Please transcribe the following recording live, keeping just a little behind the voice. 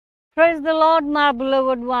Praise the Lord, my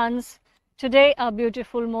beloved ones. Today, our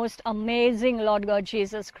beautiful, most amazing Lord God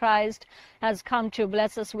Jesus Christ has come to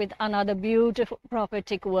bless us with another beautiful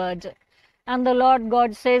prophetic word. And the Lord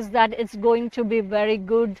God says that it's going to be very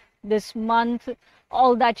good this month.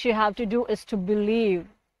 All that you have to do is to believe.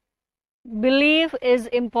 Belief is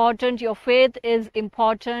important. Your faith is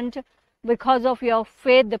important. Because of your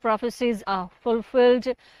faith, the prophecies are fulfilled.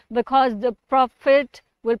 Because the prophet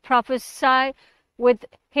will prophesy with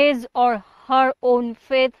his or her own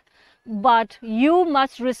faith, but you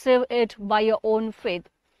must receive it by your own faith.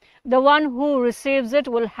 The one who receives it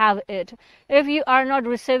will have it. If you are not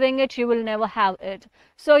receiving it, you will never have it.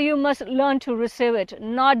 So you must learn to receive it,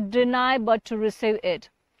 not deny, but to receive it.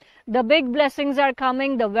 The big blessings are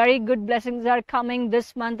coming, the very good blessings are coming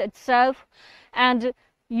this month itself, and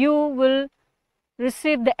you will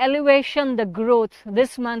receive the elevation, the growth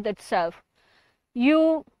this month itself.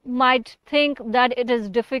 You might think that it is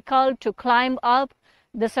difficult to climb up.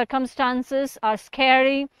 The circumstances are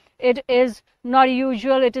scary. It is not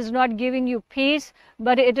usual. It is not giving you peace,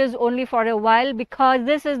 but it is only for a while, because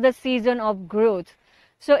this is the season of growth.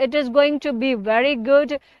 So it is going to be very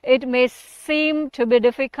good. It may seem to be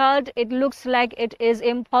difficult. It looks like it is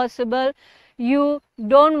impossible. You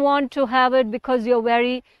don't want to have it because you're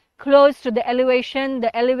very close to the elevation.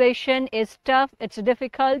 The elevation is tough. It's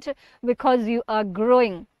difficult because you are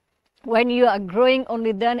growing. When you are growing,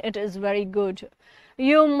 only then it is very good.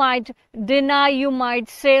 You might deny, you might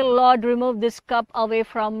say, Lord, remove this cup away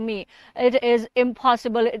from me. It is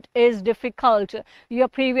impossible. It is difficult. Your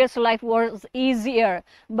previous life was easier,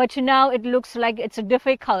 but now it looks like it's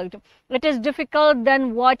difficult. It is difficult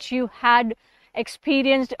than what you had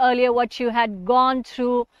experienced earlier, what you had gone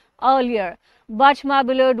through earlier. But my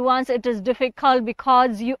beloved ones, it is difficult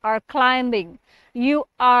because you are climbing. You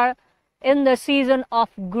are in the season of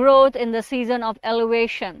growth, in the season of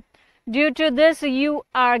elevation. Due to this, you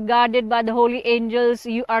are guarded by the holy angels.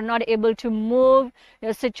 You are not able to move.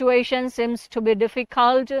 Your situation seems to be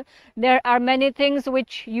difficult. There are many things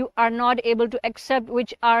which you are not able to accept,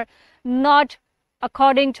 which are not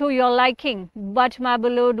according to your liking. But my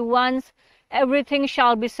beloved ones, everything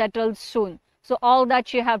shall be settled soon. So all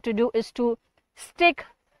that you have to do is to stick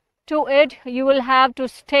to it. You will have to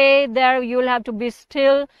stay there. You will have to be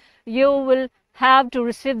still. You will have to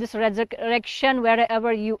receive this resurrection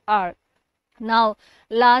wherever you are. Now,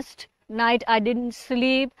 last night I didn't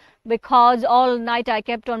sleep because all night I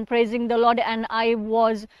kept on praising the Lord, and I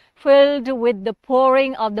was filled with the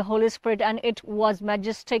pouring of the Holy Spirit, and it was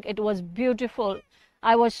majestic. It was beautiful.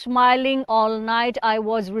 I was smiling all night. I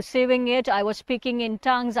was receiving it. I was speaking in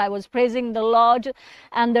tongues. I was praising the Lord,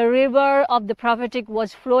 and the river of the prophetic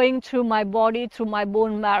was flowing through my body, through my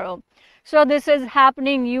bone marrow. So this is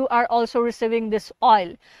happening. You are also receiving this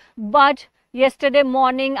oil. But yesterday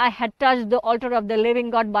morning, I had touched the altar of the living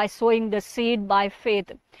God by sowing the seed by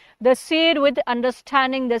faith. The seed with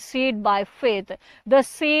understanding, the seed by faith. The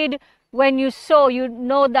seed, when you sow, you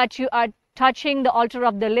know that you are touching the altar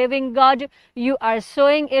of the living God. You are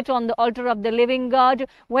sowing it on the altar of the living God.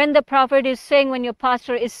 When the prophet is saying, when your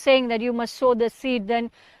pastor is saying that you must sow the seed, then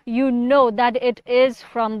you know that it is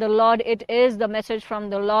from the Lord. It is the message from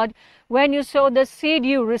the Lord. When you sow the seed,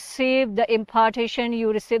 you receive the impartation,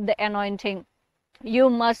 you receive the anointing. You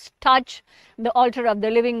must touch the altar of the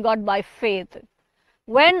living God by faith.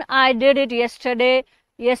 When I did it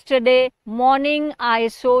yesterday morning, I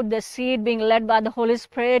sowed the seed being led by the Holy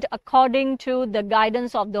Spirit according to the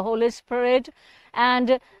guidance of the Holy Spirit.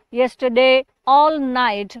 And yesterday all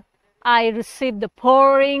night, I received the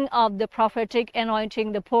pouring of the prophetic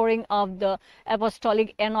anointing, the pouring of the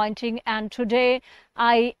apostolic anointing, and today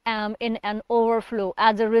I am in an overflow.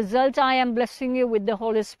 As a result, I am blessing you with the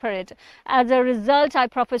Holy Spirit. As a result, I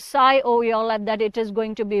prophesy over your life that it is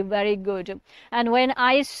going to be very good. And when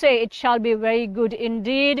I say it shall be very good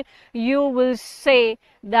indeed, you will say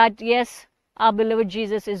that yes, our beloved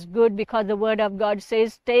Jesus is good, because the word of God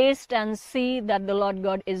says, taste and see that the Lord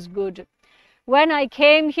God is good. When I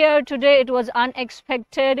came here today, it was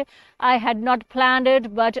unexpected. I had not planned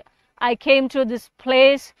it, but I came to this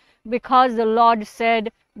place because the Lord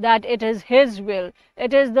said that it is His will.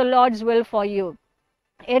 It is the Lord's will for you.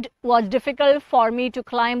 It was difficult for me to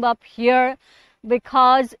climb up here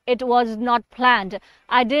because it was not planned.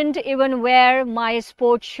 I didn't even wear my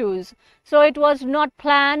sports shoes. So it was not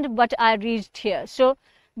planned, but I reached here. So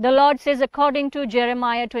the Lord says, according to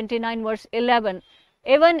Jeremiah 29 verse 11,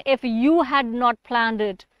 even if you had not planned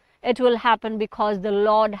it, it will happen because the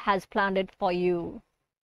Lord has planned it for you.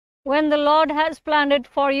 When the Lord has planned it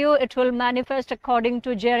for you, it will manifest according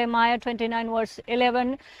to Jeremiah 29 verse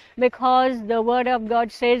 11, because the word of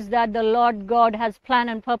God says that the Lord God has plan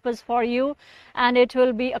and purpose for you, and it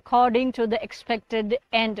will be according to the expected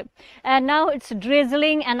end. And now it's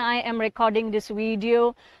drizzling and I am recording this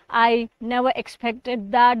video. I never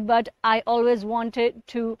expected that, but I always wanted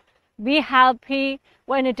to be happy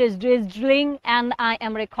when it is drizzling and I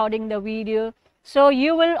am recording the video. So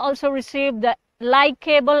you will also receive the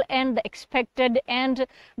likable and the expected end.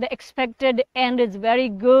 The expected end is very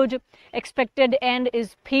good. Expected end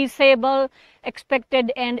is peaceable.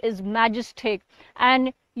 Expected end is majestic.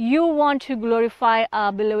 And you want to glorify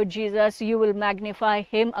our beloved Jesus, you will magnify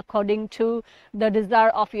him according to the desire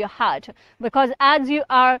of your heart. Because as you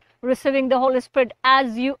are receiving the Holy Spirit,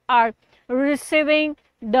 as you are receiving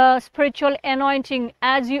the spiritual anointing,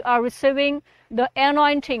 as you are receiving the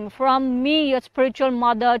anointing from me, your spiritual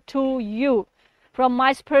mother, to you, from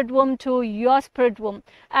my spirit womb to your spirit womb,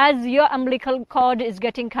 as your umbilical cord is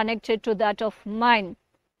getting connected to that of mine,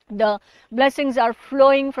 the blessings are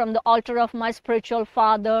flowing from the altar of my spiritual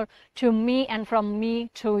father to me and from me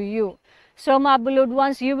to you. So my beloved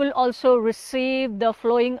ones, you will also receive the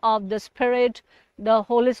flowing of the Spirit. The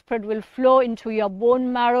Holy Spirit will flow into your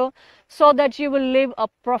bone marrow, so that you will live a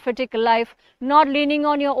prophetic life, not leaning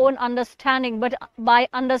on your own understanding, but by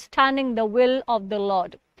understanding the will of the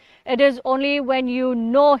Lord. It is only when you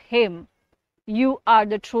know him, you are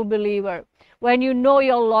the true believer. When you know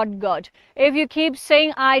your Lord God. If you keep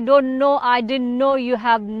saying, I don't know, I didn't know, you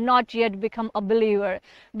have not yet become a believer.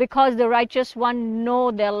 Because the righteous one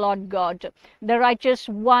know their Lord God. The righteous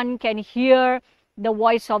one can hear the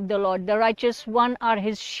voice of the Lord. The righteous one are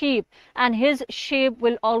his sheep, and his sheep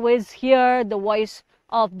will always hear the voice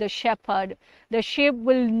of the shepherd. The sheep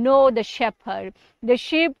will know the shepherd. The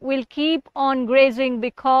sheep will keep on grazing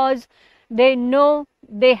because they know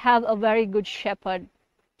they have a very good shepherd.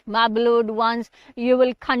 My beloved ones, you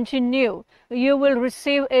will continue. You will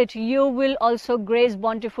receive it. You will also graze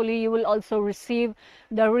bountifully. You will also receive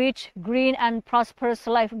the rich, green, and prosperous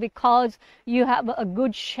life because you have a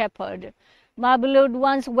good shepherd. My beloved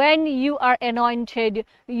ones, when you are anointed,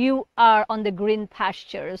 you are on the green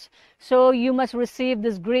pastures. So you must receive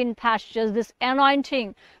this green pastures, this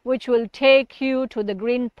anointing, which will take you to the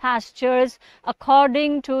green pastures.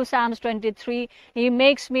 According to Psalms 23, he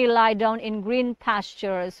makes me lie down in green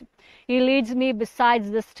pastures. He leads me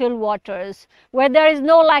besides the still waters, where there is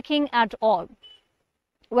no lacking at all.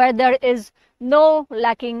 Where there is no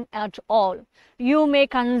lacking at all. You may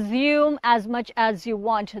consume as much as you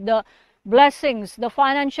want. The blessings, the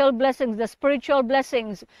financial blessings, the spiritual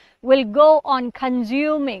blessings will go on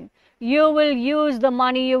consuming. You will use the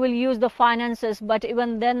money, you will use the finances, but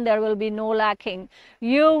even then there will be no lacking.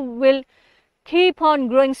 You will keep on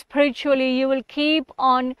growing spiritually. You will keep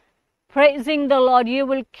on praising the Lord. You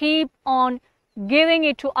will keep on giving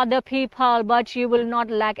it to other people, but you will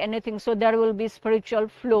not lack anything. So there will be spiritual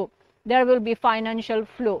flow. There will be financial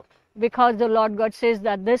flow. Because the Lord God says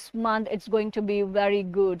that this month it's going to be very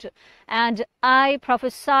good. And I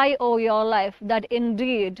prophesy over your life that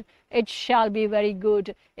indeed it shall be very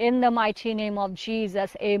good. In the mighty name of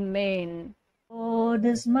Jesus, amen. Lord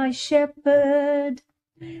is my shepherd,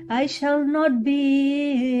 I shall not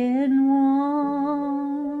be in want.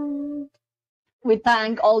 We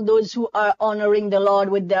thank all those who are honoring the Lord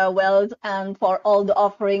with their wealth, and for all the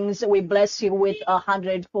offerings, we bless you with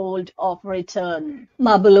 100-fold of return.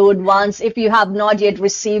 My beloved ones, if you have not yet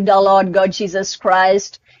received our Lord God Jesus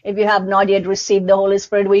Christ, if you have not yet received the Holy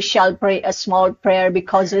Spirit, we shall pray a small prayer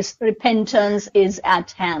because repentance is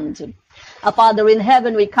at hand. Our Father in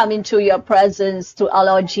heaven, we come into your presence to our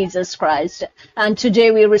Lord Jesus Christ. And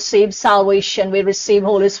today we receive salvation. We receive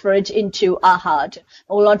Holy Spirit into our heart.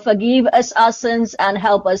 Oh Lord, forgive us our sins and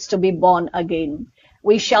help us to be born again.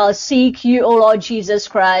 We shall seek you, O Lord Jesus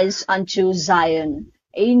Christ, unto Zion.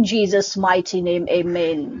 In Jesus' mighty name,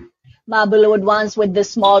 amen. My beloved ones, with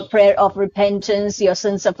this small prayer of repentance, your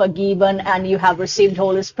sins are forgiven and you have received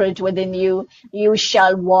Holy Spirit within you. You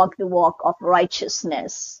shall walk the walk of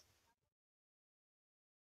righteousness.